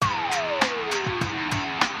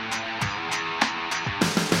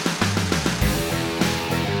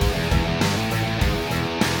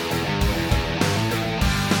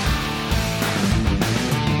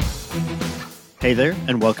Hey there,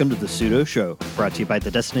 and welcome to the Sudo Show, brought to you by the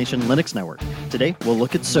Destination Linux Network. Today, we'll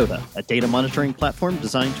look at Soda, a data monitoring platform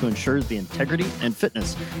designed to ensure the integrity and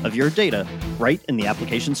fitness of your data right in the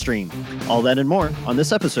application stream. All that and more on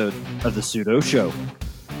this episode of the Sudo Show.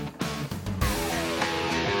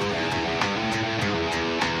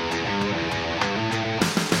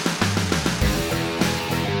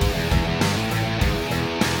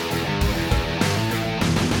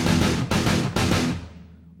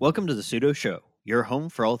 Welcome to the Sudo Show, your home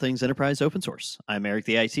for all things enterprise open source. I'm Eric,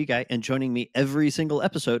 the IT guy, and joining me every single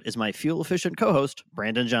episode is my fuel-efficient co-host,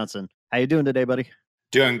 Brandon Johnson. How you doing today, buddy?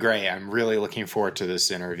 Doing great. I'm really looking forward to this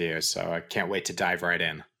interview, so I can't wait to dive right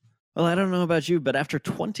in. Well, I don't know about you, but after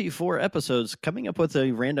 24 episodes, coming up with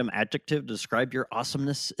a random adjective to describe your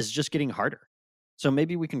awesomeness is just getting harder. So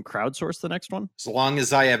maybe we can crowdsource the next one? As long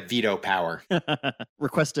as I have veto power.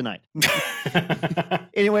 Request denied.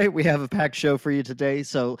 Anyway, we have a packed show for you today,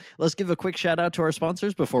 so let's give a quick shout out to our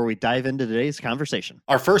sponsors before we dive into today's conversation.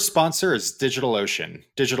 Our first sponsor is DigitalOcean.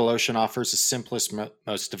 DigitalOcean offers the simplest,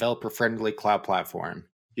 most developer-friendly cloud platform.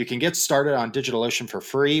 You can get started on DigitalOcean for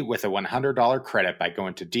free with a $100 credit by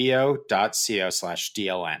going to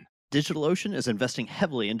do.co/DLN. DigitalOcean is investing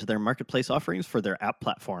heavily into their marketplace offerings for their app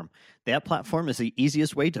platform. The app platform is the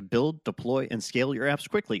easiest way to build, deploy, and scale your apps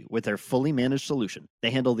quickly with their fully managed solution.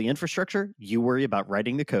 They handle the infrastructure, you worry about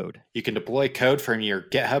writing the code. You can deploy code from your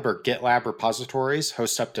GitHub or GitLab repositories,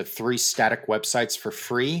 host up to 3 static websites for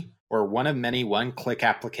free, or one of many one-click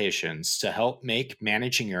applications to help make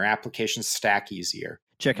managing your application stack easier.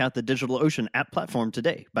 Check out the DigitalOcean app platform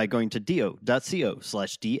today by going to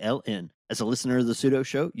do.co/DLN. As a listener of the Sudo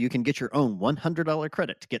Show, you can get your own $100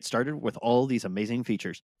 credit to get started with all these amazing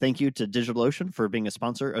features. Thank you to DigitalOcean for being a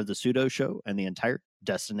sponsor of the Sudo Show and the entire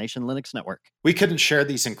Destination Linux Network. We couldn't share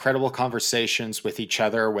these incredible conversations with each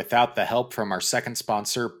other without the help from our second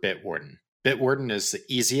sponsor, Bitwarden. Bitwarden is the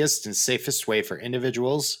easiest and safest way for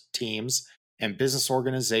individuals, teams, and business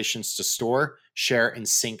organizations to store, share, and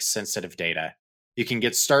sync sensitive data. You can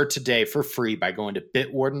get started today for free by going to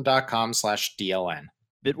bitwarden.com/DLN.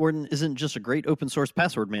 Bitwarden isn't just a great open source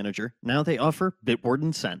password manager. Now they offer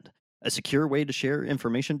Bitwarden Send, a secure way to share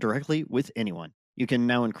information directly with anyone. You can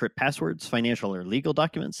now encrypt passwords, financial or legal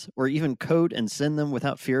documents, or even code and send them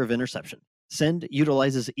without fear of interception. Send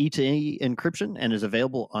utilizes E2E encryption and is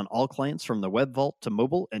available on all clients from the Web Vault to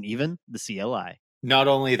mobile and even the CLI. Not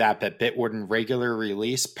only that, but Bitwarden regularly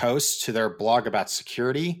release posts to their blog about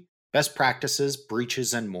security, best practices,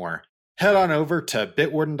 breaches, and more. Head on over to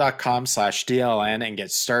bitwarden.com/DLN and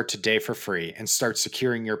get started today for free and start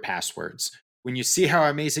securing your passwords. When you see how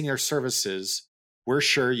amazing their service is, we're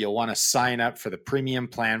sure you'll want to sign up for the premium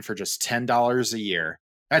plan for just $10 a year.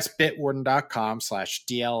 That's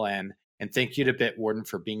bitwarden.com/DLN, and thank you to Bitwarden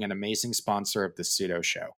for being an amazing sponsor of the Sudo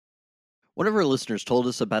Show. One of our listeners told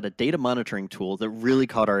us about a data monitoring tool that really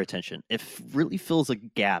caught our attention. It really fills a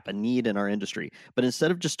gap, a need in our industry. But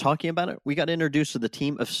instead of just talking about it, we got introduced to the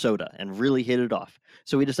team of Soda and really hit it off.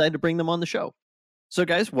 So we decided to bring them on the show. So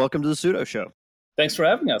guys, welcome to the Sudo Show. Thanks for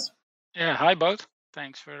having us. Yeah, hi both.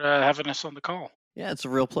 Thanks for having us on the call. Yeah, it's a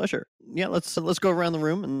real pleasure. Yeah, let's go around the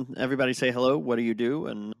room and everybody say hello. What do you do?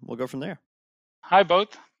 And we'll go from there. Hi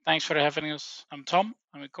both. Thanks for having us. I'm Tom.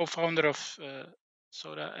 I'm a co-founder of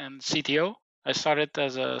Soda and CTO. I started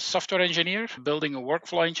as a software engineer building a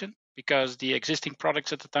workflow engine because the existing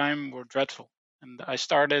products at the time were dreadful. And I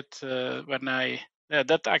started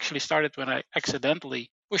that actually started when I accidentally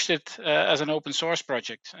pushed it as an open source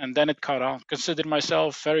project, and then it caught on. Consider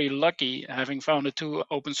myself very lucky having founded 2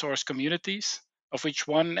 open source communities, of which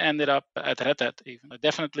one ended up at Red Hat even. I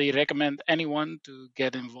definitely recommend anyone to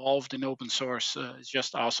get involved in open source. It's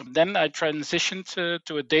just awesome. Then I transitioned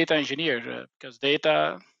to a data engineer because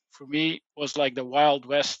data for me was like the Wild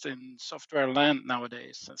West in software land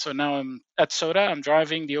nowadays. And so now I'm at Soda. I'm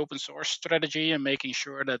driving the open source strategy and making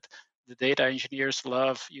sure that the data engineers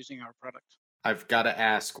love using our product. I've got to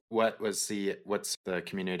ask, what's the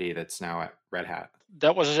community that's now at Red Hat?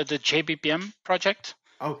 That was the JBPM project,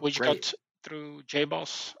 which great. got through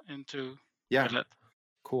JBoss into Red Hat.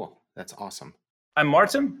 Cool. That's awesome. I'm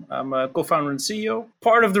Martin. I'm a co-founder and CEO.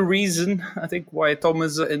 Part of the reason, I think, why Tom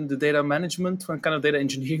is in the data management and kind of data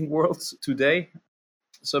engineering world today.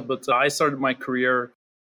 But I started my career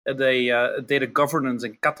at a data governance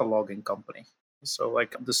and cataloging company. So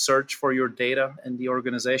like the search for your data in the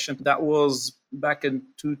organization. That was back in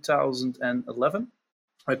 2011.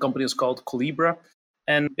 My company is called Colibra.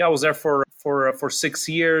 And I was there for 6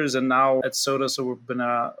 years, and now at Soda, so we've been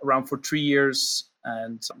around for 3 years.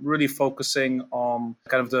 And really focusing on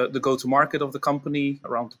kind of the go-to-market of the company,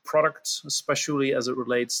 around the product, especially as it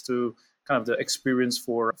relates to kind of the experience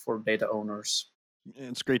for data owners.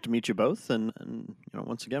 It's great to meet you both, and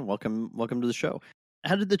once again, welcome to the show.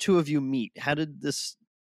 How did the two of you meet? How did this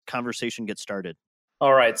conversation get started?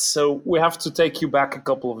 All right, so we have to take you back a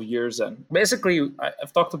couple of years then. Basically,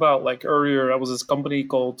 I've talked about like earlier, I was this company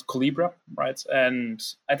called Collibra, right? And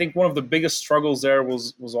I think one of the biggest struggles there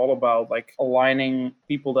was all about like aligning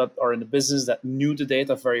people that are in the business that knew the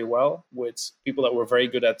data very well with people that were very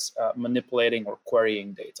good at manipulating or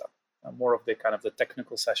querying data, more of the kind of the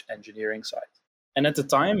technical / engineering side. And at the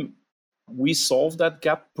time, we solved that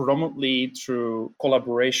gap predominantly through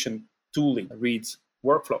collaboration tooling, read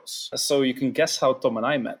workflows. So you can guess how Tom and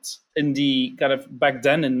I met. In the kind of back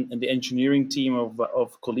then in the engineering team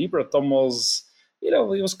of Collibra, Tom was, he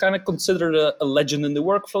was kind of considered a legend in the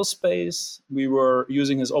workflow space. We were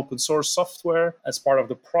using his open source software as part of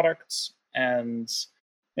the products. And,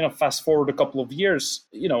 fast forward a couple of years,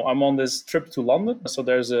 I'm on this trip to London. So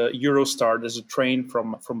there's a Eurostar, there's a train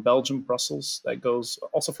from Belgium, Brussels, that goes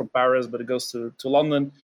also from Paris, but it goes to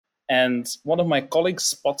London. And one of my colleagues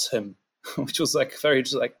spots him, which was like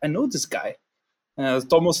I know this guy.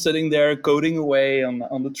 Tom was sitting there coding away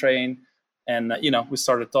on the train, and we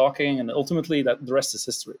started talking, and ultimately the rest is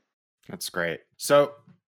history. That's great. So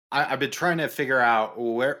I've been trying to figure out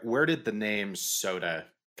where did the name SODA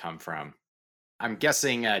come from? I'm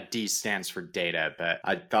guessing D stands for data, but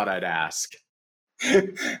I thought I'd ask.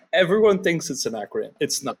 Everyone thinks it's an acronym.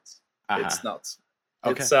 It's not. Uh-huh. It's not.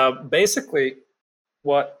 Okay. It's basically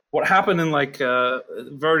what happened in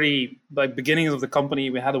very beginnings of the company.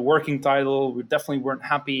 We had a working title. We definitely weren't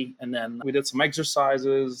happy, and then we did some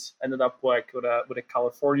exercises. Ended up with a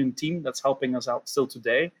Californian team that's helping us out still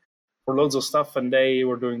today for loads of stuff. And they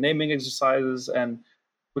were doing naming exercises, and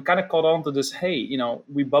we kind of caught on to this. Hey,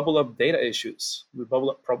 we bubble up data issues. We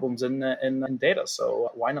bubble up problems in data. So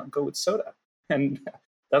why not go with SODA? And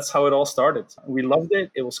that's how it all started. We loved it.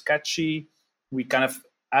 It was catchy. We kind of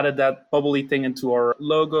added that bubbly thing into our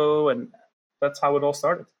logo, and that's how it all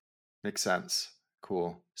started. Makes sense.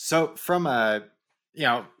 Cool. So from the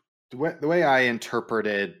way I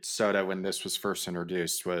interpreted SODA when this was first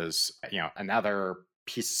introduced was, another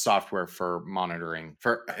piece of software for monitoring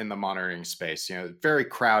in the monitoring space, very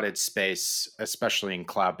crowded space, especially in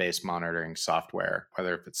cloud-based monitoring software,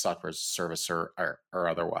 whether if it's software as a service or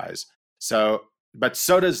otherwise. So, but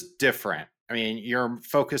SODA's different. I mean, you're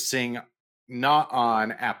focusing not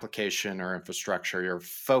on application or infrastructure, you're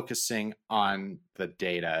focusing on the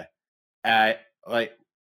data.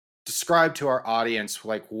 Describe to our audience,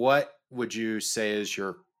 what would you say is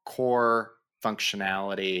your core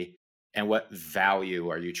functionality and what value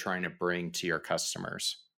are you trying to bring to your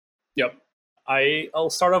customers? Yep. I'll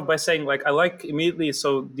start off by saying, I like immediately,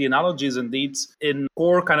 so the analogy is indeed in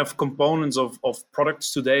core kind of components of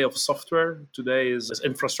products today, of software today is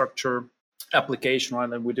infrastructure, application, right?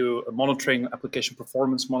 And we do monitoring, application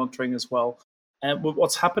performance monitoring as well. And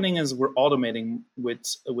what's happening is we're automating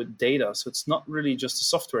with data. So it's not really just the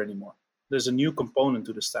software anymore. There's a new component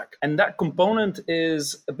to the stack. And that component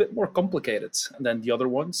is a bit more complicated than the other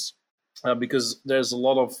ones. Because there's a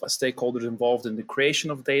lot of stakeholders involved in the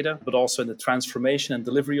creation of data, but also in the transformation and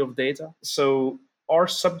delivery of data. So our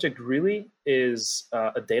subject really is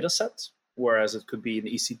a data set, whereas it could be an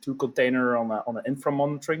EC2 container on an infra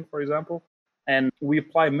monitoring, for example. And we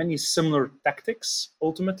apply many similar tactics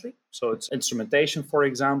ultimately. So it's instrumentation, for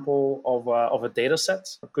example, of a data set.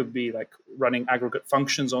 It could be running aggregate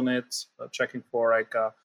functions on it, checking for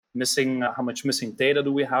how much missing data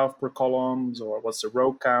do we have per columns, or what's the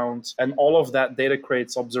row count, and all of that data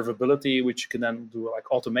creates observability, which you can then do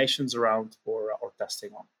automations around or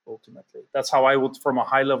testing on. Ultimately, that's how I would, from a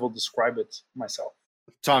high level, describe it myself.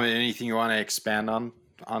 Tom, anything you want to expand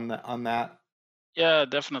on that? Yeah,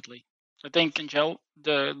 definitely. I think in GEL,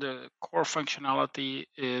 the core functionality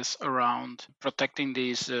is around protecting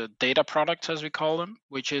these data products, as we call them,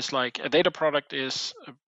 which is a data product is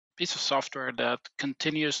a piece of software that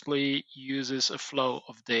continuously uses a flow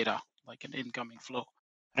of data, like an incoming flow.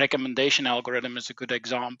 Recommendation algorithm is a good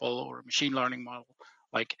example, or a machine learning model.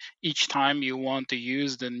 Each time you want to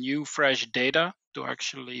use the new fresh data to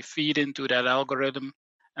actually feed into that algorithm,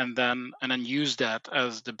 and then use that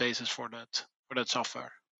as the basis for that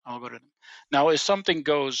software algorithm. Now, if something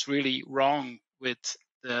goes really wrong with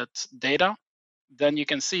that data, then you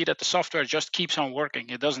can see that the software just keeps on working.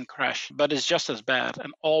 It doesn't crash, but it's just as bad.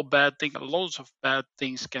 And loads of bad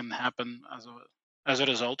things can happen as a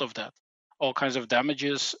result of that. All kinds of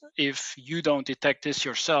damages if you don't detect this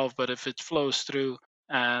yourself, but if it flows through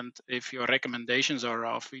and if your recommendations are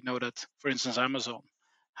off. We know that, for instance, Amazon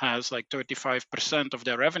has 35% of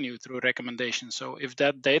their revenue through recommendations. So if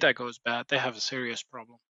that data goes bad, they have a serious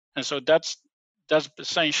problem. And so that's that's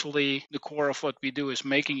essentially the core of what we do, is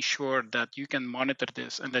making sure that you can monitor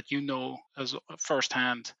this and that you know as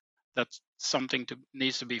firsthand that something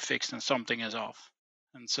needs to be fixed and something is off.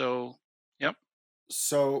 And so, yep.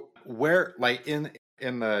 So where, like in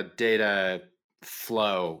the data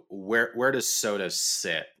flow, where does SODA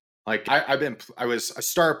sit? Like I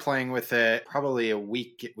started playing with it probably a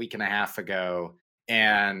week and a half ago,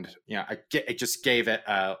 and I just gave it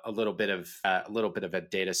a little bit of a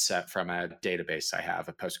data set from a database I have,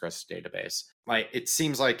 a Postgres database. Like it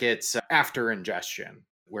seems like it's after ingestion.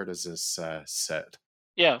 Where does this sit?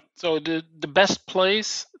 Yeah, so the best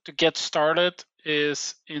place to get started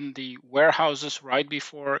is in the warehouses right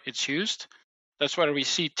before it's used. That's where we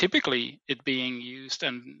see typically it being used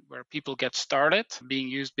and where people get started,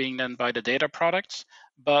 being then by the data products.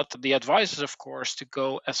 But the advice is, of course, to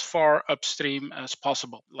go as far upstream as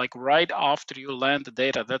possible. Like right after you land the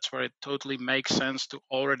data, that's where it totally makes sense to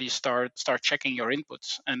already start checking your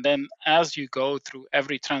inputs. And then as you go through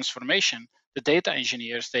every transformation, the data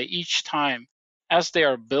engineers, they each time, as they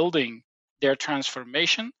are building their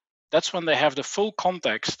transformation, that's when they have the full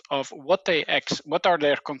context of what are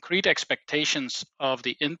their concrete expectations of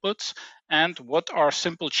the inputs and what are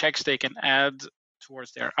simple checks they can add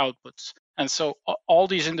towards their outputs. And so all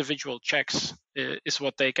these individual checks is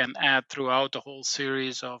what they can add throughout the whole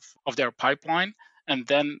series of their pipeline. And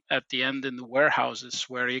then at the end in the warehouses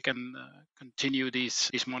where you can continue these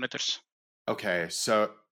monitors. Okay,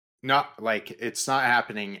 so it's not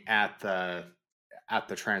happening at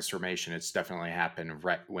the transformation. It's definitely happened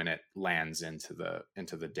right when it lands into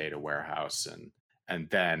the data warehouse, and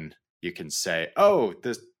then you can say, oh,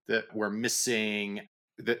 we're missing,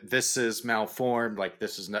 this is malformed, like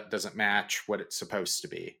doesn't match what it's supposed to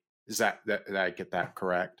be. Is that did I get that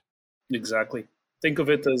correct? Exactly. Think of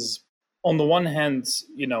it as, on the one hand,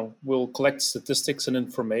 we'll collect statistics and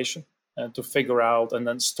information to figure out, and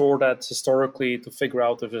then store that historically to figure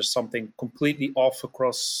out if there's something completely off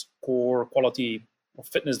across core quality or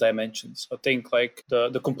fitness dimensions. I think like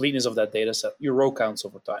the completeness of that data set, your row counts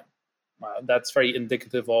over time. That's very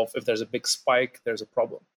indicative of if there's a big spike, there's a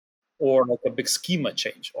problem. Or like a big schema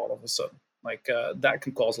change all of a sudden. Like that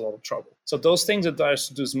can cause a lot of trouble. So those things it tries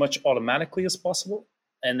to do as much automatically as possible.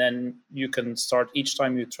 And then you can start, each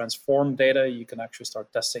time you transform data, you can actually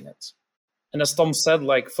start testing it. And as Tom said,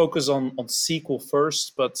 like focus on SQL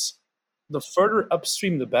first, but the further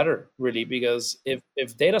upstream, the better, really, because if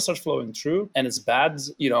data starts flowing through and it's bad,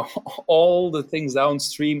 all the things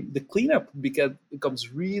downstream, the cleanup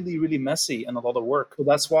becomes really, really messy and a lot of work. So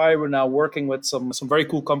that's why we're now working with some very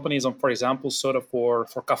cool companies on, for example, SODA for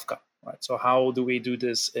Kafka, right? So how do we do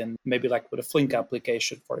this in maybe like with a Flink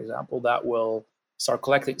application, for example, that will start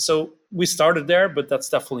collecting. So we started there, but that's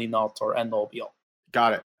definitely not our end all be all.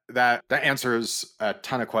 Got it. That answers a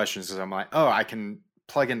ton of questions, because I'm like, oh, I can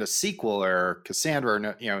plug into SQL or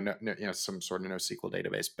Cassandra or some sort of NoSQL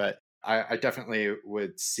database, but I definitely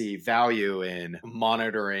would see value in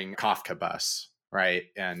monitoring Kafka bus, right,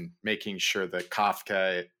 and making sure that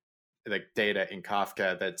the data in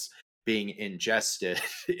Kafka that's being ingested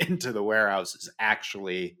into the warehouse is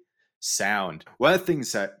actually sound. One of the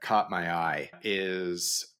things that caught my eye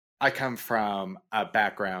is I come from a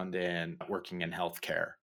background in working in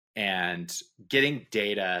healthcare. And getting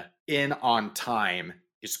data in on time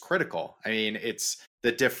is critical. I mean, it's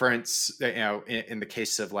the difference, in the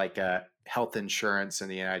case of like health insurance in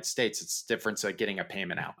the United States, it's the difference of getting a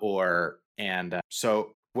payment out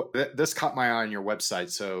so this caught my eye on your website.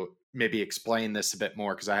 So maybe explain this a bit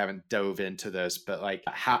more, because I haven't dove into this, but like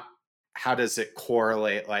how does it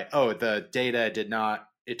correlate? Like, oh, the data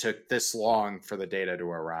it took this long for the data to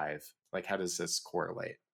arrive. Like, how does this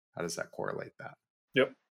correlate? How does that correlate that?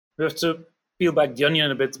 Yep. We have to peel back the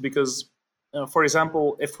onion a bit, because, for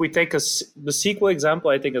example, if we take the SQL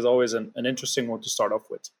example, I think is always an interesting one to start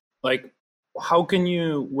off with. Like, how can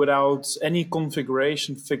you, without any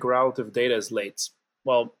configuration, figure out if data is late?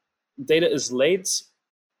 Well, data is late.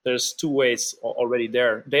 There's two ways already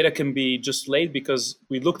there. Data can be just late because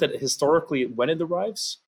we looked at it historically when it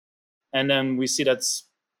arrives, and then we see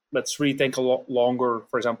let's really think a lot longer,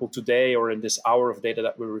 for example, today or in this hour of data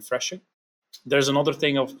that we're refreshing. There's another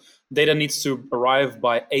thing of data needs to arrive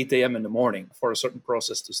by 8 a.m. in the morning for a certain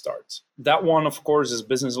process to start. That one, of course, is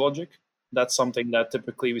business logic. That's something that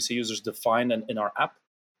typically we see users define in our app.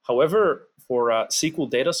 However, for SQL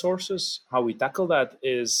data sources, how we tackle that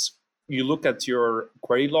is you look at your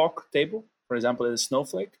query log table, for example, in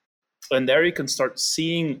Snowflake, and there you can start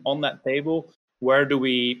seeing on that table, where do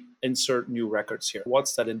we insert new records here?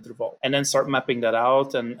 What's that interval? And then start mapping that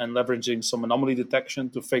out and leveraging some anomaly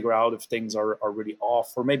detection to figure out if things are really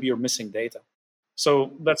off, or maybe you're missing data.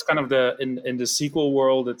 So that's kind of the in the SQL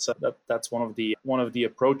world. It's that's one of the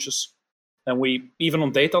approaches. And we even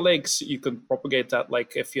on data lakes, you can propagate that.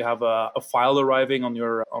 Like if you have a file arriving on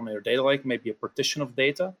your data lake, maybe a partition of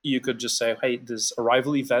data, you could just say, hey, this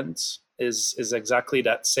arrival event is exactly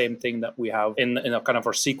that same thing that we have in a kind of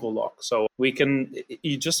our SQL log. So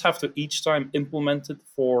you just have to each time implement it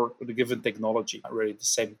for the given technology. Really the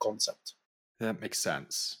same concept. That makes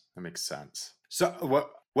sense. So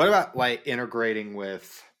what about like integrating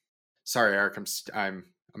with? Sorry, Eric, I'm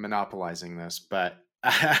monopolizing this, but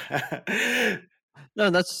no,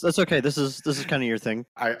 that's okay. This is kind of your thing.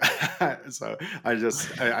 I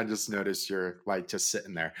just noticed you're like just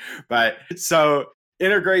sitting there, but so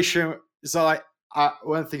integration. So like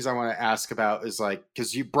one of the things I want to ask about is like,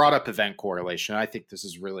 because you brought up event correlation. I think this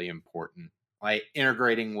is really important. Like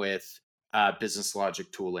integrating with business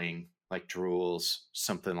logic tooling like Drools,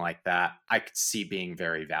 something like that, I could see being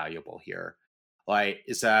very valuable here. Like,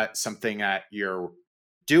 is that something that you're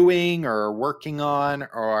doing or working on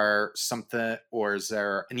or something, or is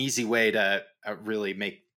there an easy way to really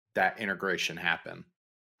make that integration happen?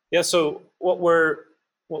 Yeah, so what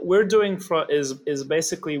we're doing is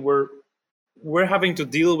basically we're having to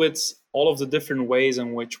deal with all of the different ways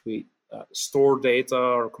in which we store data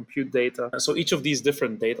or compute data. So each of these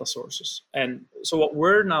different data sources. And so what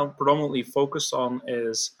we're now predominantly focused on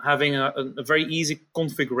is having a very easy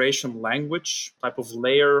configuration language type of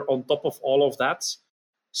layer on top of all of that.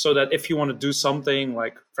 So that if you want to do something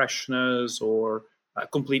like freshness or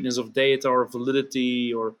completeness of data or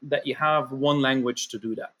validity, or that you have one language to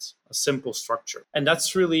do that, a simple structure. And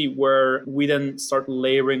that's really where we then start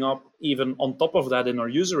layering up even on top of that in our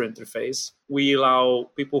user interface. We allow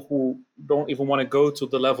people who don't even want to go to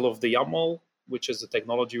the level of the YAML, which is the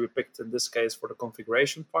technology we picked in this case for the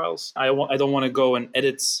configuration files. I don't want to go and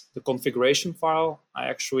edit the configuration file. I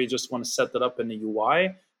actually just want to set that up in the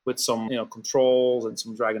UI with some controls and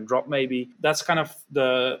some drag and drop maybe. That's kind of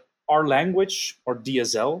our language, or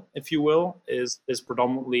DSL, if you will, is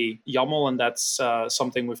predominantly YAML, and that's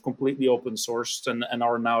something we've completely open sourced and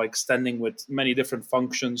are now extending with many different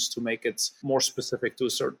functions to make it more specific to a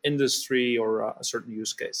certain industry or a certain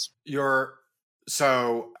use case.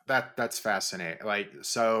 So that's fascinating. Like,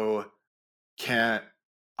 so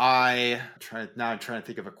I'm trying to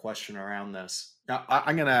think of a question around this. Now,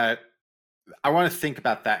 I want to think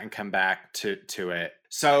about that and come back to it.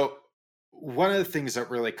 So one of the things that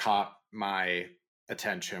really caught my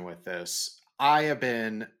attention with this, I have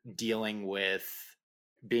been dealing with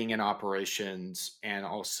being in operations and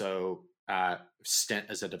also stint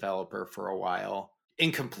as a developer for a while,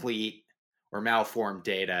 incomplete or malformed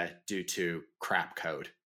data due to crap code,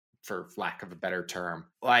 for lack of a better term.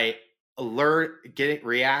 Like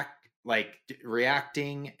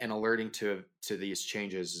reacting and alerting to these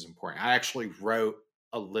changes is important. I actually wrote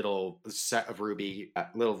a little set of Ruby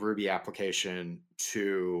application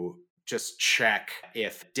to just check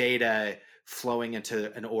if data flowing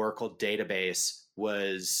into an Oracle database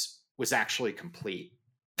was actually complete.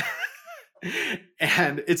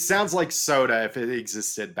 And it sounds like Soda, if it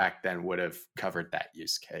existed back then, would have covered that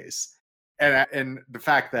use case. And the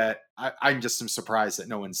fact that I'm just surprised that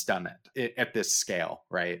no one's done it at this scale,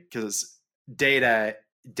 right? Because data,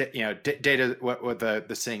 what the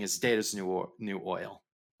saying is, data's new oil,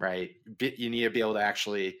 right? You need to be able to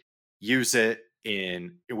actually use it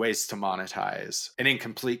in ways to monetize. And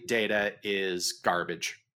incomplete data is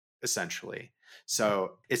garbage, essentially.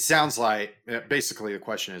 So it sounds like, basically the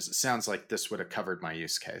question is, it sounds like this would have covered my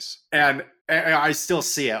use case. And I still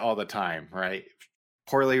see it all the time, right?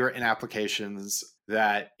 Poorly written applications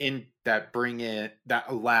that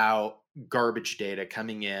allow garbage data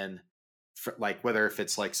coming in, for, like, whether if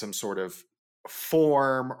it's like some sort of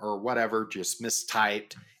form or whatever, just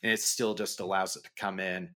mistyped, and it still just allows it to come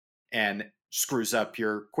in and screws up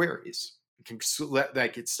your queries. It can,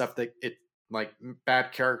 like, it's stuff that like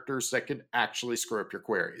bad characters that can actually screw up your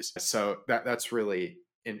queries. So that's really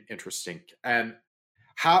interesting. And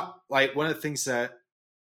how, like, one of the things that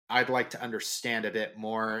I'd like to understand a bit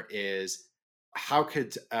more is, how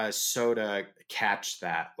could Soda catch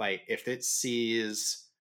that? Like, if it sees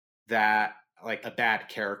that, like, a bad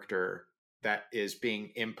character that is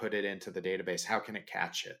being inputted into the database, how can it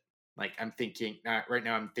catch it? Like, I'm thinking right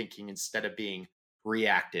now, instead of being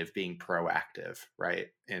reactive, being proactive, right,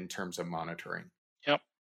 in terms of monitoring. Yep.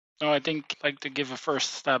 No, I think I'd like to give a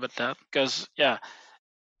first stab at that, because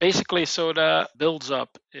basically Soda builds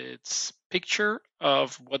up its picture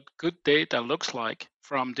of what good data looks like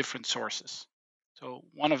from different sources. So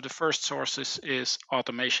one of the first sources is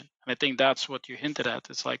automation. And I think that's what you hinted at.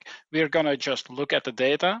 It's like, we're going to just look at the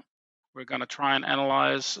data We're going to try and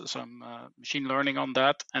analyze some machine learning on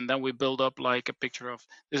that. And then we build up like a picture of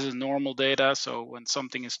this is normal data. So when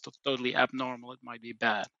something is totally abnormal, it might be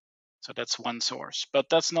bad. So that's one source. But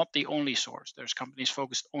that's not the only source. There's companies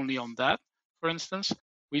focused only on that, for instance.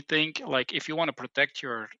 We think like if you want to protect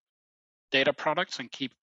your data products and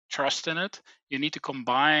keep trust in it, you need to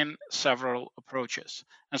combine several approaches.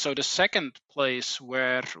 And so the second place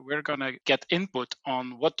where we're going to get input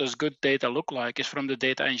on what does good data look like is from the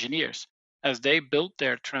data engineers. As they build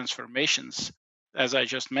their transformations, as I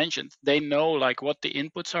just mentioned, they know like what the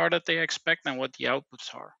inputs are that they expect and what the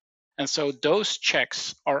outputs are. And so those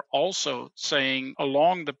checks are also saying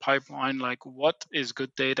along the pipeline, like what is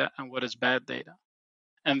good data and what is bad data.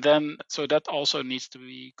 And then, so that also needs to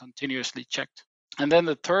be continuously checked. And then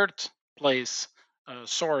the third place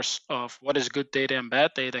source of what is good data and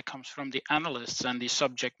bad data comes from the analysts and the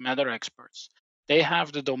subject matter experts. They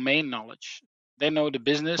have the domain knowledge. They know the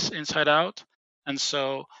business inside out. And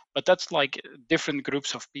so, but that's like different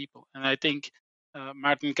groups of people. And I think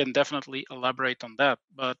Martin can definitely elaborate on that.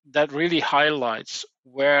 But that really highlights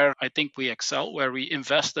where I think we excel, where we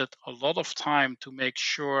invested a lot of time to make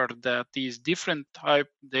sure that these different type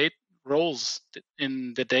data roles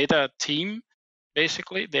in the data team,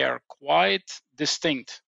 basically, they are quite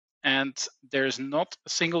distinct. And there's not a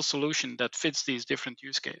single solution that fits these different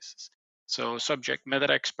use cases. So subject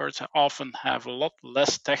matter experts often have a lot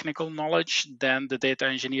less technical knowledge than the data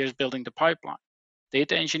engineers building the pipeline.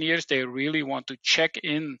 Data engineers, they really want to check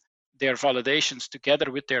in their validations together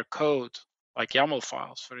with their code, like YAML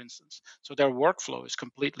files, for instance. So their workflow is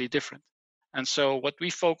completely different. And so what we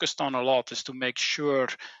focused on a lot is to make sure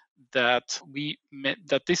that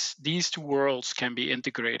these two worlds can be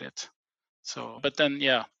integrated. So, but then,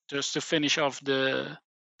 yeah, just to finish off the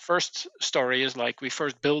first story is like we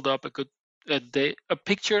first build up a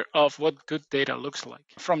picture of what good data looks like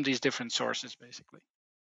from these different sources, basically.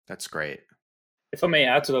 That's great. If I may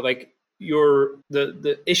add to that, like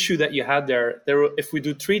the issue that you had there, if we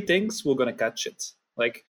do three things, we're gonna catch it.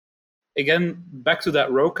 Like again, back to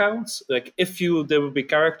that row count. Like if there will be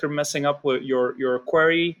character messing up with your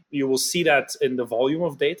query, you will see that in the volume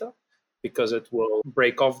of data because it will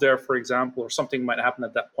break off there, for example, or something might happen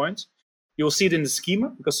at that point. You will see it in the schema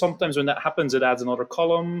because sometimes when that happens, it adds another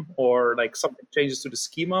column or like something changes to the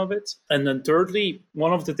schema of it. And then thirdly,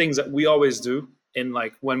 one of the things that we always do in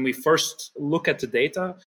like when we first look at the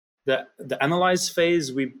data, the analyze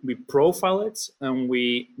phase, we profile it and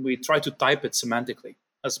we try to type it semantically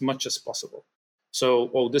as much as possible.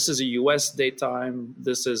 So, this is a US datetime,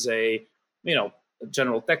 this is a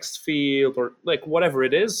general text field or like whatever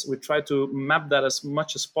it is. We try to map that as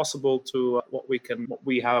much as possible to what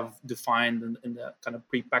we have defined in the kind of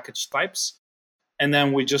prepackaged types. And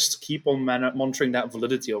then we just keep on monitoring that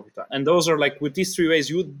validity over time. And those are like, with these three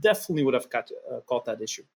ways, you definitely would have caught that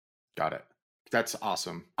issue. Got it. That's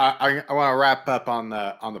awesome. I want to wrap up on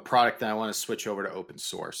the product, and I want to switch over to open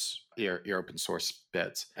source, your open source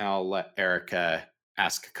bits. And I'll let Erica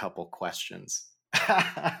ask a couple questions.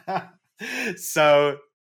 So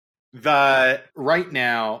right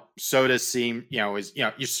now, Soda seem is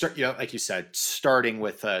you start like you said, starting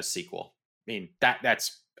with SQL. I mean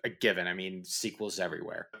that's a given. I mean, SQL's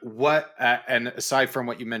everywhere. What and aside from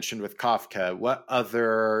what you mentioned with Kafka, what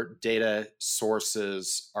other data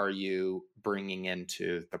sources are you bringing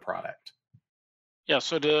into the product? Yeah,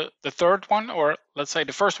 so the third one, or let's say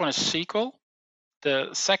the first one is SQL. The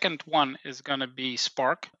second one is going to be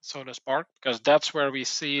Spark, Soda Spark, because that's where we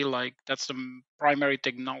see like that's the primary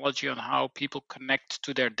technology on how people connect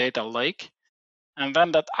to their data lake. And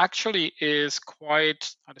then that actually is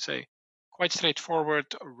quite straightforward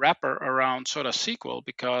wrapper around Soda SQL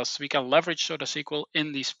because we can leverage Soda SQL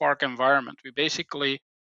in the Spark environment. We basically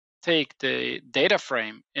take the data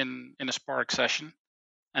frame in a Spark session,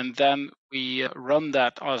 and then we run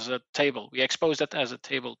that as a table. We expose that as a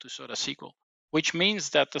table to Soda SQL, which means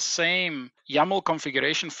that the same YAML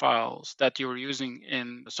configuration files that you're using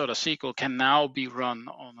in Soda SQL can now be run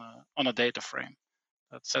on a data frame.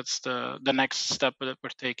 That's the next step that we're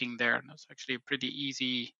taking there. And that's actually a pretty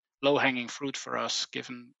easy, low-hanging fruit for us,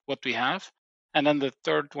 given what we have. And then the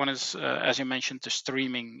third one is, as you mentioned, the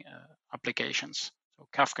streaming applications. So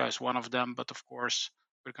Kafka is one of them, but of course,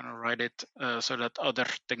 we're going to write it so that other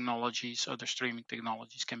streaming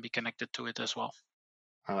technologies can be connected to it as well.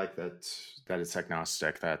 I like that it's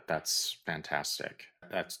agnostic. That's fantastic.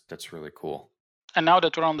 That's really cool. And now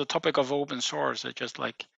that we're on the topic of open source, it just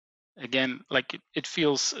it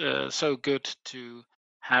feels so good to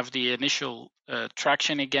have the initial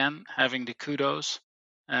traction again, having the kudos.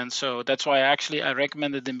 And so that's why I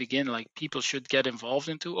recommended in the beginning, like people should get involved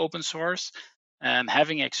into open source. And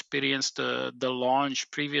having experienced the launch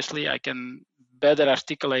previously, I can better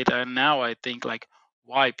articulate, and now I think like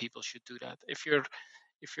why people should do that. If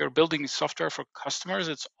you're building software for customers,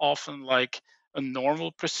 it's often like a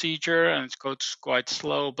normal procedure and it goes quite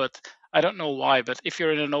slow, but I don't know why. But if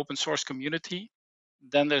you're in an open source community,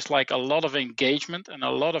 then there's like a lot of engagement and a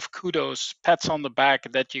lot of kudos, pats on the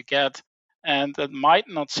back that you get. And that might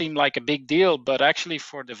not seem like a big deal, but actually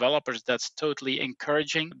for developers, that's totally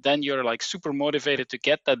encouraging. Then you're like super motivated to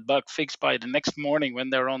get that bug fixed by the next morning when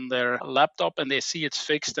they're on their laptop and they see it's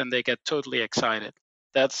fixed and they get totally excited.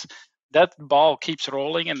 That ball keeps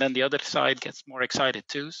rolling, and then the other side gets more excited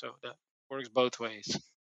too. So that works both ways.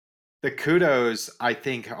 The kudos, I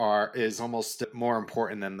think, is almost more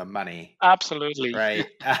important than the money. Absolutely. Right.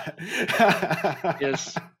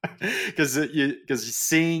 Yes. Because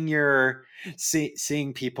seeing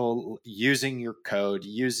people using your code,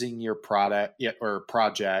 using your product or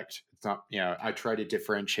project. It's not, I try to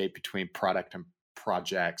differentiate between product and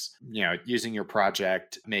projects. Using your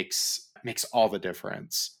project makes all the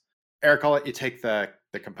difference. Eric, I'll let you take the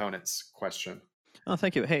components question. Oh,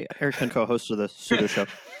 thank you. Hey, Eric, co-host of the Sudo Show.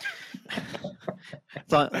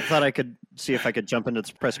 thought I could see if I could jump into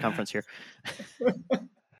this press conference here.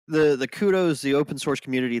 The kudos, the open source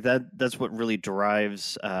community, that's what really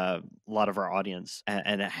drives a lot of our audience,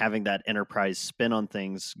 and having that enterprise spin on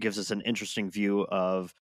things gives us an interesting view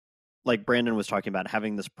of, like Brandon was talking about,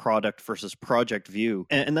 having this product versus project view.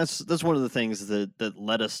 And that's one of the things that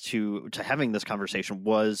led us to having this conversation.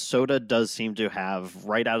 Was Soda does seem to have,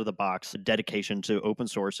 right out of the box, a dedication to open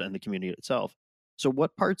source and the community itself. So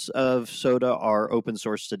what parts of Soda are open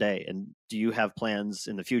source today? And do you have plans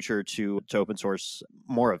in the future to open source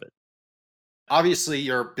more of it? Obviously,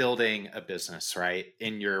 you're building a business, right?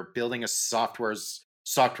 And you're building a software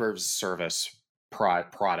service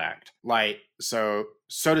product. Like, so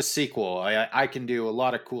Soda SQL, I can do a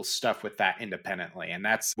lot of cool stuff with that independently. And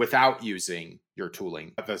that's without using your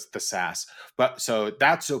tooling, the SaaS. But so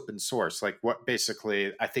that's open source. Like, what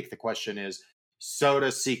basically, I think the question is, Soda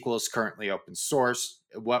SQL is currently open source.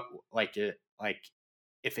 What,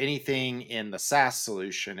 if anything in the SaaS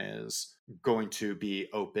solution is going to be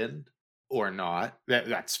open or not,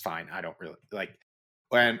 that's fine. I don't really like.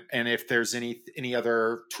 And if there's any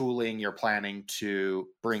other tooling you're planning to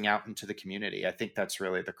bring out into the community, I think that's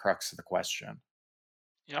really the crux of the question.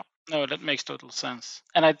 Yeah, no, that makes total sense.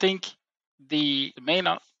 And I think the main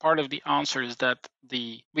part of the answer is that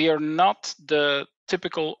we are not the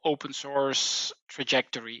typical open source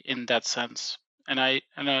trajectory in that sense. And I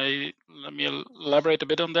let me elaborate a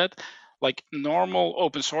bit on that. Like normal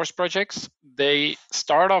open source projects, they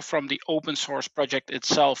start off from the open source project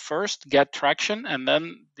itself first, get traction, and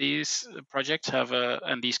then these projects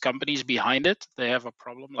and these companies behind it, they have a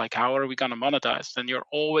problem like, how are we going to monetize? Then you're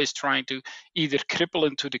always trying to either cripple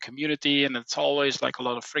into the community, and it's always like a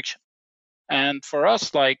lot of friction. And for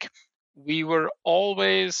us, like, we were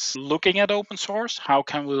always looking at open source. How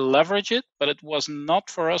can we leverage it? But it was not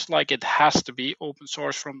for us like it has to be open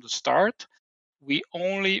source from the start. We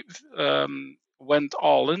only went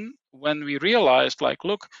all in when we realized, like,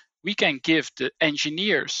 look, we can give the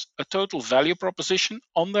engineers a total value proposition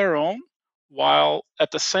on their own, while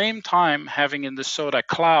at the same time having in the Soda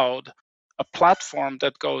Cloud a platform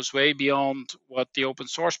that goes way beyond what the open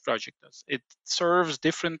source project does. It serves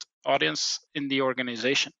different audience in the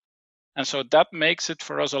organization. And so that makes it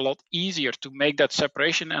for us a lot easier to make that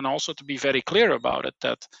separation, and also to be very clear about it,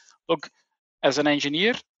 that, look, as an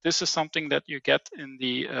engineer, this is something that you get in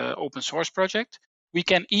the open source project. We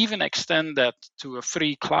can even extend that to a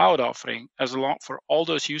free cloud offering for all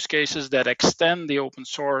those use cases that extend the open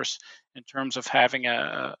source in terms of having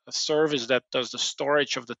a service that does the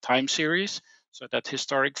storage of the time series, so that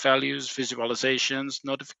historic values, visualizations,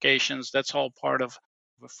 notifications, that's all part of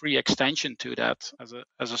a free extension to that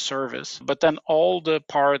as a service. But then all the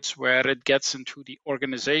parts where it gets into the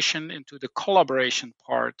organization, into the collaboration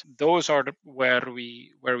part, those are where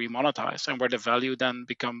we monetize, and where the value then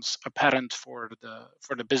becomes apparent for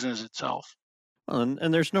the business itself. Well,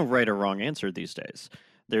 and there's no right or wrong answer these days.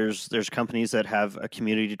 There's companies that have a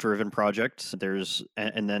community-driven project.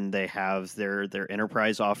 And then they have their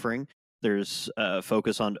enterprise offering. There's a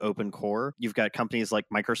focus on open core. You've got companies like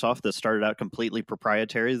Microsoft that started out completely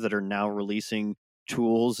proprietary that are now releasing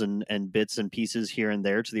tools and bits and pieces here and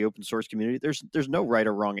there to the open source community. There's no right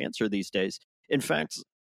or wrong answer these days. In fact,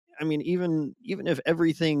 I mean, even if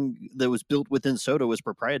everything that was built within Soda was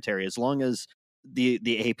proprietary, as long as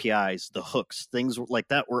the APIs, the hooks, things like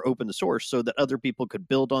that were open to source, so that other people could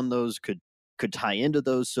build on those, could tie into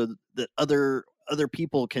those, so that other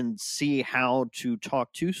people can see how to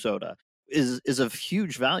talk to Soda. is of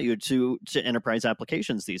huge value to enterprise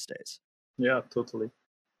applications these days. Yeah, totally.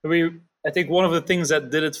 I think one of the things that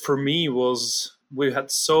did it for me was we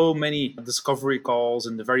had so many discovery calls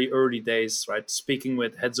in the very early days, right? Speaking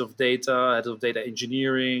with heads of data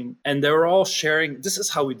engineering, and they were all sharing, this is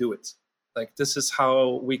how we do it. Like, this is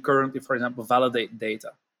how we currently, for example, validate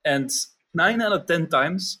data. And 9 out of 10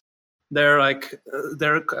 times, they're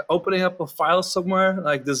opening up a file somewhere,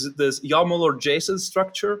 like this YAML or JSON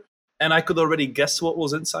structure, and I could already guess what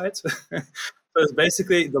was inside. So it's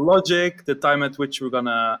basically the logic, the time at which we're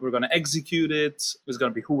gonna execute it, is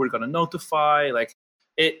gonna be who we're gonna notify. Like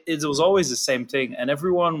it was always the same thing, and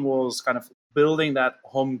everyone was kind of building that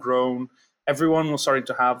homegrown. Everyone was starting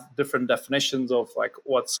to have different definitions of like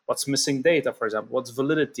what's missing data, for example, what's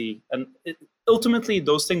validity, and ultimately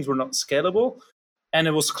those things were not scalable. And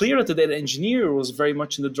it was clear that the data engineer was very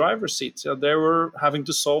much in the driver's seat. So they were having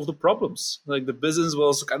to solve the problems. Like the business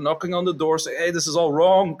was kind of knocking on the door, saying, "Hey, this is all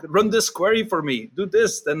wrong. Run this query for me. Do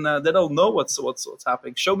this." Then they don't know what's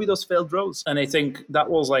happening. Show me those failed rows. And I think that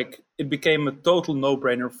was like, it became a total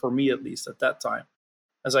no-brainer for me, at least at that time.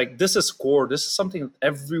 I was like, this is core. This is something that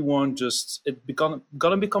everyone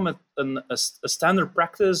gonna become a standard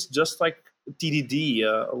practice, just like TDD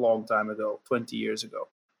a long time ago, 20 years ago.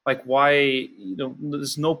 Like, why,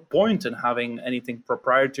 there's no point in having anything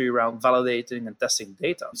proprietary around validating and testing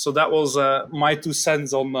data. So that was my 2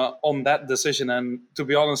 cents on that decision. And to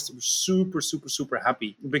be honest, I'm super, super, super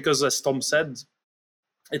happy, because as Tom said,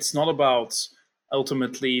 it's not about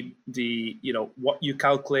ultimately what you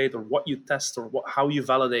calculate or what you test or how you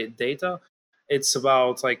validate data. It's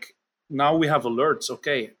about like, now we have alerts.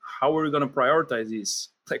 Okay, how are we going to prioritize these?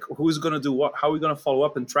 Like, who's going to do what? How are we going to follow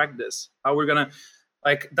up and track this? How we're going to,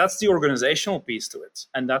 like, that's the organizational piece to it.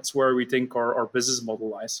 And that's where we think our business model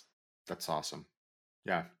lies. That's awesome.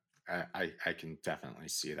 Yeah, I can definitely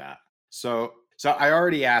see that. So I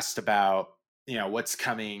already asked about, what's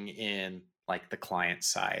coming in like the client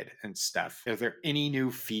side and stuff. Are there any new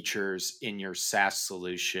features in your SaaS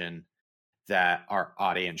solution that our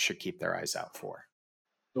audience should keep their eyes out for?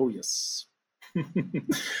 Oh, yes.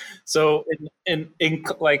 So in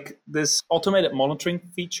like this automated monitoring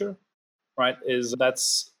feature, right,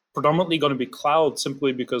 that's predominantly going to be cloud,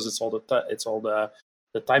 simply because it's all the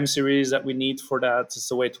time series that we need for that.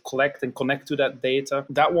 It's a way to collect and connect to that data.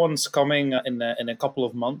 That one's coming in a couple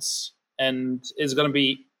of months, and it's going to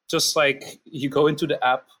be just like you go into the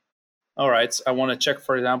app. All right, I want to check,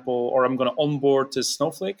 for example, or I'm going to onboard this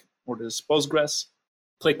Snowflake or this Postgres.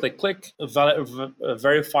 Click,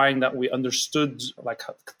 verifying that we understood like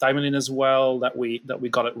timeliness well, that we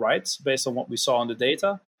got it right based on what we saw on the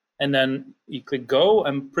data. And then you click go,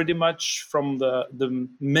 and pretty much from the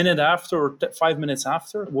minute after or 5 minutes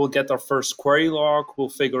after, we'll get our first query log. We'll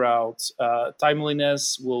figure out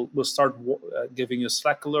timeliness. We'll start giving you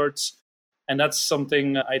Slack alerts, and that's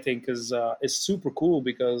something I think is super cool,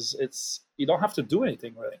 because you don't have to do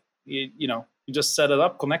anything really. You just set it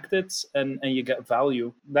up, connect it, and you get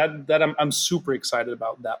value. That I'm super excited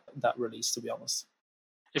about that release, to be honest.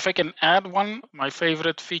 If I can add one, my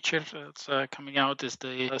favorite feature that's coming out is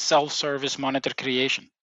the self-service monitor creation.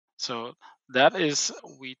 So that is,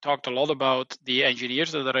 we talked a lot about the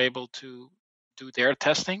engineers that are able to do their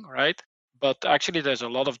testing, right? But actually there's a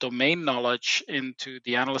lot of domain knowledge into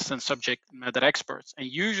the analysts and subject matter experts. And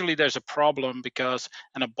usually there's a problem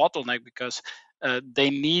and a bottleneck because they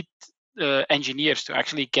need engineers to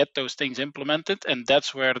actually get those things implemented. And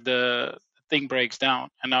that's where the thing breaks down.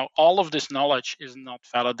 And now all of this knowledge is not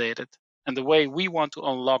validated. And the way we want to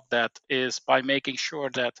unlock that is by making sure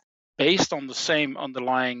that based on the same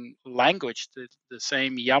underlying language, the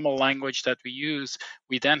same YAML language that we use,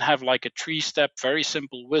 we then have like a 3-step, very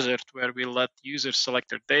simple wizard where we let users select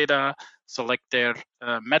their data, select their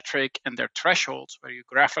metric and their thresholds, where you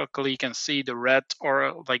graphically can see the red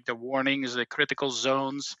or like the warnings, the critical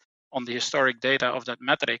zones on the historic data of that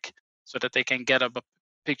metric, so that they can get a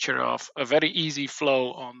picture of a very easy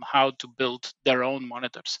flow on how to build their own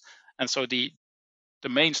monitors. And so the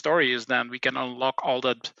main story is then we can unlock all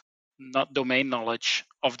that domain knowledge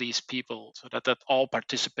of these people, so that all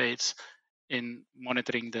participates in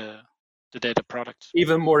monitoring the data product.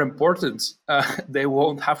 Even more important, they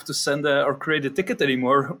won't have to send or create a ticket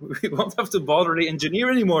anymore. We won't have to bother the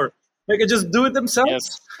engineer anymore. They can just do it themselves.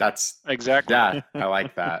 Yes, that's exactly. Yeah, I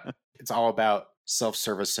like that. It's all about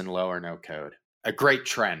self-service and low or no code. A great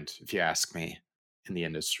trend, if you ask me, in the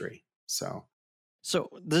industry. So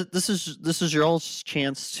this is your all's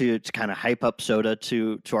chance to kind of hype up Soda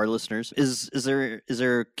to our listeners. Is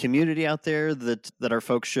there a community out there that our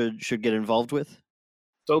folks should get involved with?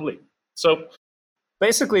 Totally. So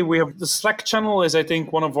Basically, we have the Slack channel is, I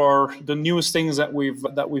think, one of the newest things that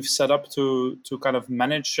we've set up to kind of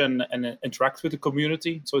manage and interact with the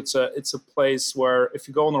community. So it's a place where if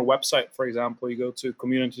you go on our website, for example, you go to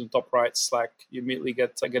community in the top right, Slack, you immediately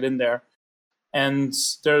get in there. And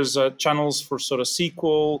there's channels for sort of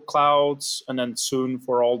SQL, clouds, and then soon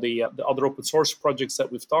for all the other open source projects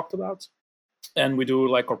that we've talked about. And we do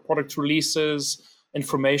like our product releases,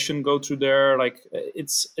 information go through there. Like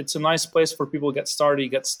it's a nice place for people to get started,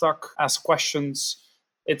 get stuck, ask questions.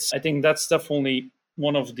 I think that's definitely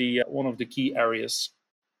one of the key areas.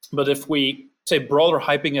 But if we say broader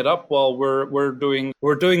hyping it up, well, we're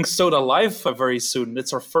doing Soda Live very soon.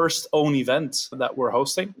 It's our first own event that we're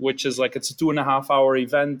hosting, which is like it's a 2.5-hour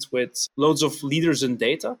event with loads of leaders in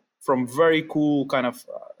data from very cool kind of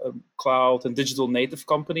cloud and digital native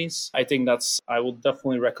companies. I think I will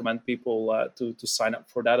definitely recommend people to sign up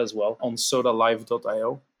for that as well on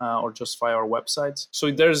sodalive.io or just via our website.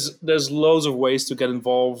 So there's loads of ways to get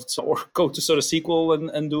involved, or go to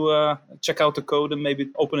SodaSQL and do check out the code and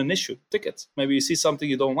maybe open an issue ticket. Maybe you see something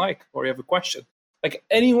you don't like or you have a question. Like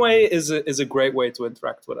anyway is a great way to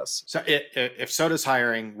interact with us. So if Soda's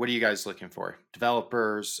hiring, what are you guys looking for?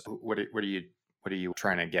 Developers? What are you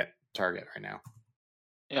trying to target right now?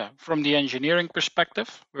 Yeah, from the engineering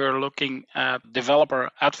perspective, we're looking at developer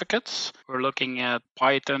advocates. We're looking at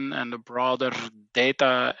Python and the broader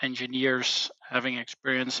data engineers having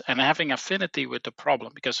experience and having affinity with the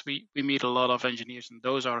problem, because we meet a lot of engineers, and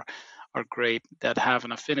those are great, that have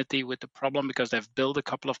an affinity with the problem because they've built a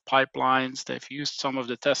couple of pipelines, they've used some of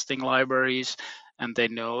the testing libraries, and they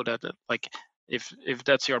know that like if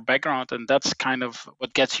that's your background and that's kind of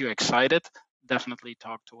what gets you excited, definitely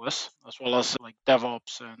talk to us, as well as like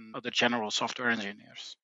DevOps and other general software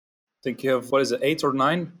engineers. I think you have, 8 or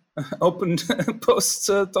 9 open posts,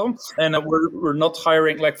 Tom? And we're not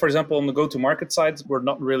hiring, like, for example, on the go-to-market side, we're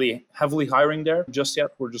not really heavily hiring there just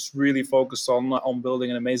yet. We're just really focused on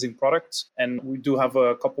building an amazing product. And we do have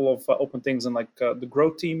a couple of open things in like the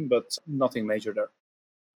growth team, but nothing major there.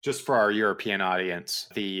 Just for our European audience,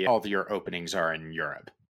 all of your openings are in Europe.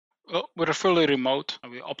 Well, we're fully remote.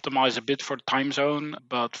 We optimize a bit for time zone,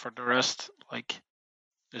 but for the rest, like,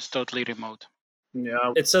 it's totally remote.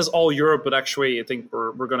 Yeah, it says all Europe, but actually, I think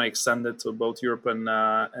we're going to extend it to both Europe and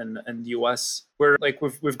the US. We're like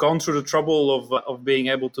we've gone through the trouble of being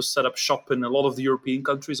able to set up shop in a lot of the European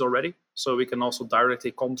countries already, so we can also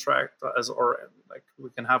directly contract we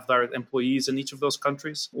can have direct employees in each of those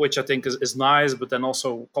countries, which I think is nice. But then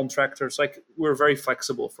also contractors, like we're very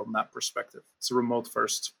flexible from that perspective. It's a remote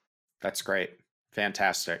first. That's great.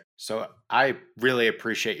 Fantastic. So I really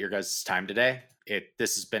appreciate your guys' time today.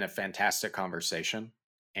 This has been a fantastic conversation,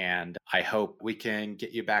 and I hope we can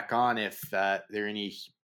get you back on if there are any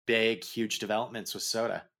big, huge developments with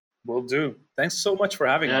Soda. Will do. Thanks so much for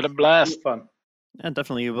having us. Had a blast. It was fun. And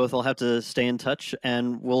definitely, you both will have to stay in touch.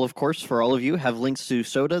 And we'll, of course, for all of you, have links to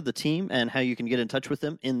Soda, the team, and how you can get in touch with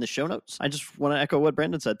them in the show notes. I just want to echo what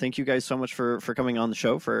Brandon said. Thank you guys so much for coming on the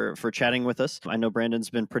show, for chatting with us. I know Brandon's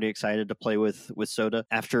been pretty excited to play with Soda.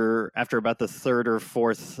 After about the third or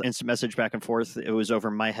fourth instant message back and forth, it was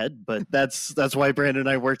over my head. But that's why Brandon and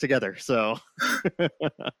I work together. So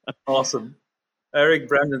Awesome. Eric,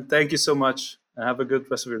 Brandon, thank you so much. And have a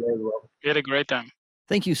good rest of your day as well. We had a great time.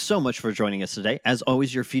 Thank you so much for joining us today. As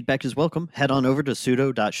always, your feedback is welcome. Head on over to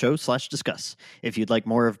sudo.show/discuss. If you'd like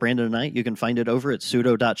more of Brandon and I, you can find it over at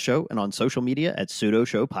sudo.show and on social media at Sudo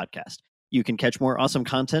Show Podcast. You can catch more awesome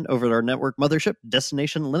content over at our network mothership,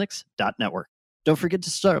 destinationlinux.network. Don't forget to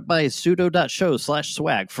start by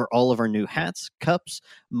sudo.show/swag for all of our new hats, cups,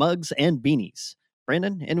 mugs, and beanies.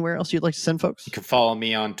 Brandon, anywhere else you'd like to send folks? You can follow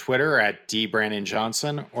me on Twitter at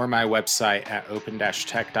dbrandonjohnson or my website at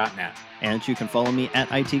open-tech.net. And you can follow me at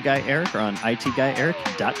itguyeric or on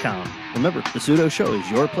itguyeric.com. Remember, the Sudo Show is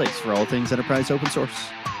your place for all things enterprise open source.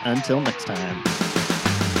 Until next time.